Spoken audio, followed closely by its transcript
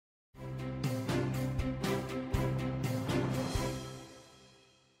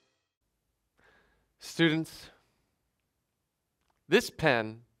Students, this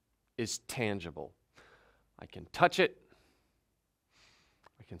pen is tangible. I can touch it.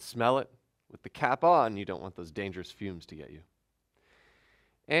 I can smell it. With the cap on, you don't want those dangerous fumes to get you.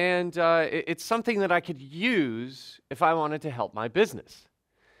 And it's something that I could use if I wanted to help my business.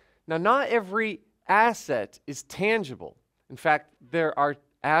 Now, not every asset is tangible. In fact, there are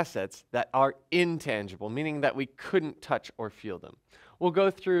assets that are intangible, meaning that we couldn't touch or feel them. We'll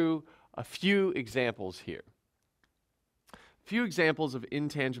go through a few examples here. A few examples of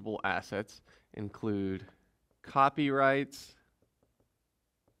intangible assets include copyrights,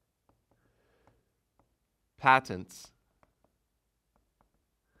 patents,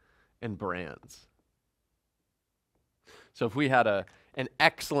 and brands. So if we had an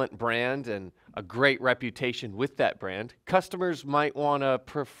excellent brand and a great reputation with that brand, customers might want to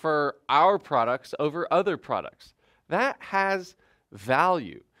prefer our products over other products. That has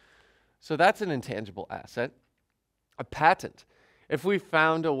value. So that's an intangible asset. A patent. If we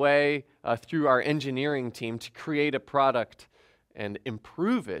found a way through our engineering team to create a product and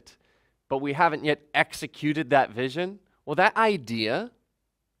improve it, but we haven't yet executed that vision, well, that idea,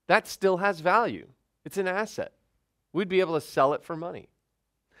 that still has value. It's an asset. We'd be able to sell it for money.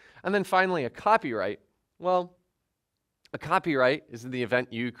 And then finally, a copyright. Well, a copyright is in the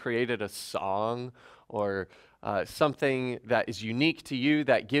event you created a song or something that is unique to you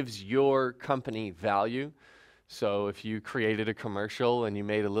that gives your company value. So if you created a commercial and you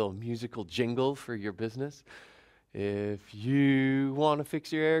made a little musical jingle for your business, if you want to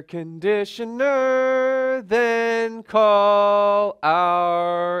fix your air conditioner, then call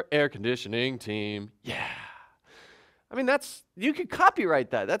our air conditioning team. Yeah. I mean, you could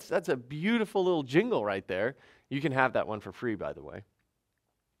copyright that. That's a beautiful little jingle right there. You can have that one for free, by the way.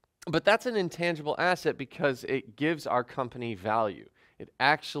 But that's an intangible asset because it gives our company value. It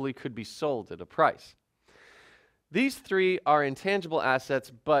actually could be sold at a price. These three are intangible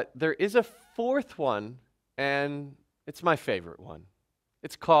assets, but there is a fourth one, and it's my favorite one.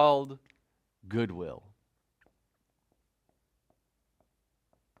 It's called goodwill.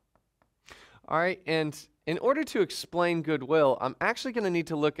 All right, and in order to explain goodwill, I'm actually going to need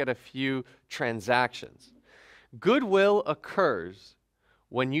to look at a few transactions. Goodwill occurs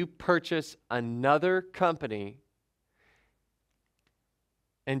when you purchase another company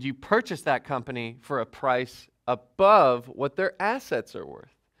and you purchase that company for a price above what their assets are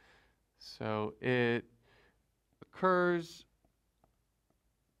worth. So it occurs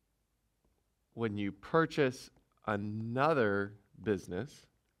when you purchase another business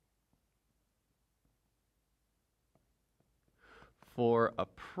for a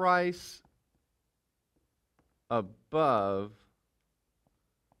price above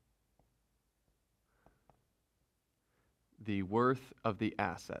the worth of the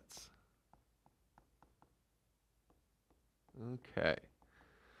assets. Okay.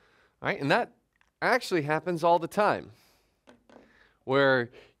 All right, and that actually happens all the time, where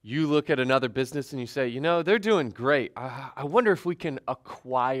you look at another business and you say, you know, they're doing great. I wonder if we can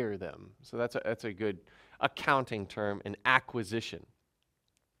acquire them. So that's a good accounting term, an acquisition.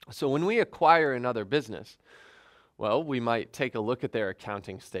 So when we acquire another business, well, we might take a look at their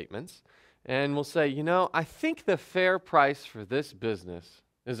accounting statements and we'll say, you know, I think the fair price for this business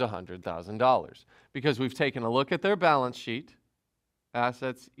is $100,000 because we've taken a look at their balance sheet.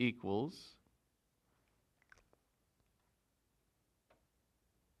 Assets equals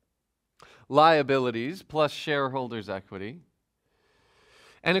liabilities plus shareholders' equity.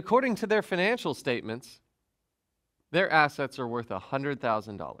 And according to their financial statements, their assets are worth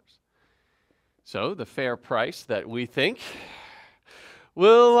 $100,000. So the fair price that we think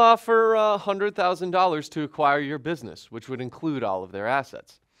will offer $100,000 to acquire your business, which would include all of their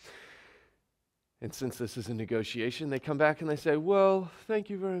assets. And since this is a negotiation, they come back and they say, well, thank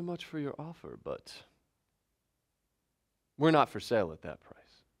you very much for your offer, but we're not for sale at that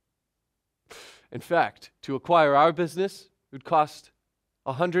price. In fact, to acquire our business, it would cost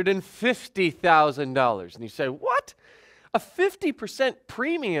 $150,000. And you say, what? A 50%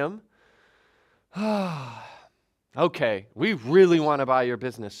 premium? Okay, we really want to buy your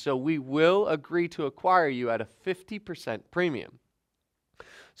business, so we will agree to acquire you at a 50% premium.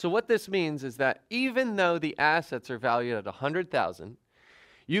 So what this means is that even though the assets are valued at $100,000,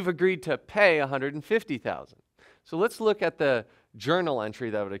 you've agreed to pay $150,000. So let's look at the journal entry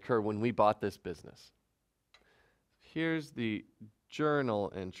that would occur when we bought this business. Here's the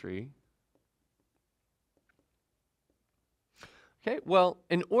journal entry. Okay, well,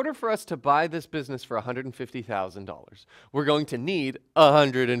 in order for us to buy this business for $150,000, we're going to need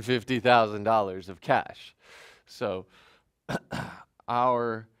 $150,000 of cash. So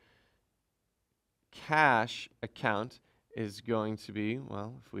our cash account is going to be,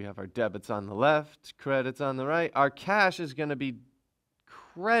 well, if we have our debits on the left, credits on the right, our cash is going to be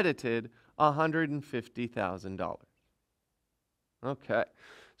credited $150,000. Okay,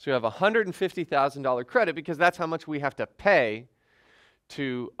 so we have a $150,000 credit because that's how much we have to pay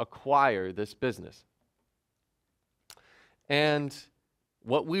to acquire this business. And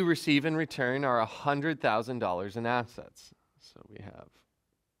what we receive in return are $100,000 in assets. So we have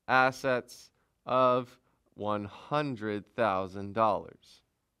assets of $100,000.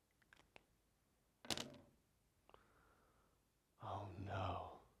 Oh no,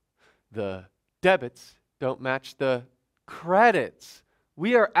 the debits don't match the credits.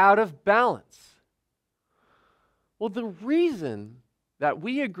 We are out of balance. Well, the reason that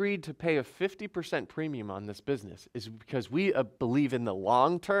we agreed to pay a 50% premium on this business is because we believe in the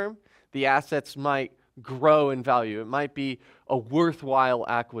long term, the assets might grow in value. It might be a worthwhile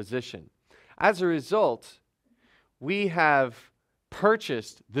acquisition. As a result, we have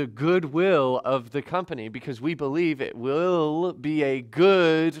purchased the goodwill of the company because we believe it will be a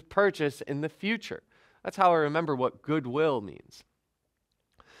good purchase in the future. That's how I remember what goodwill means.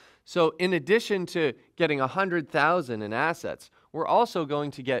 So in addition to getting $100,000 in assets, we're also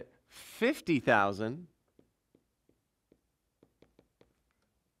going to get $50,000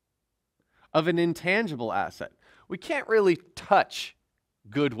 of an intangible asset. We can't really touch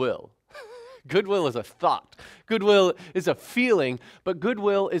goodwill. Goodwill is a thought. Goodwill is a feeling, but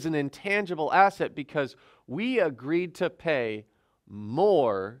goodwill is an intangible asset because we agreed to pay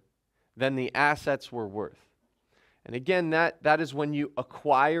more than the assets were worth. And again, that is when you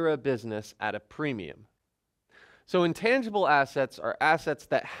acquire a business at a premium. So intangible assets are assets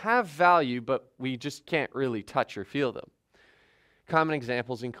that have value, but we just can't really touch or feel them. Common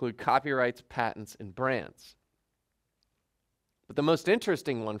examples include copyrights, patents, and brands. But the most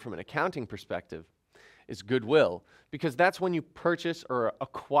interesting one from an accounting perspective is goodwill, because that's when you purchase or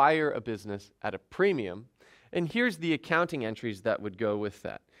acquire a business at a premium. And here's the accounting entries that would go with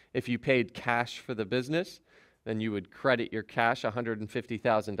that. If you paid cash for the business, then you would credit your cash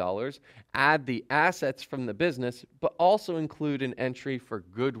 $150,000, add the assets from the business, but also include an entry for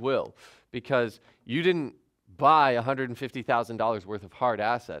goodwill, because you didn't buy $150,000 worth of hard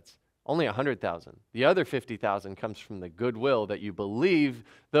assets, only $100,000. The other $50,000 comes from the goodwill that you believe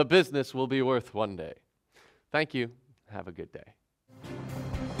the business will be worth one day. Thank you. Have a good day.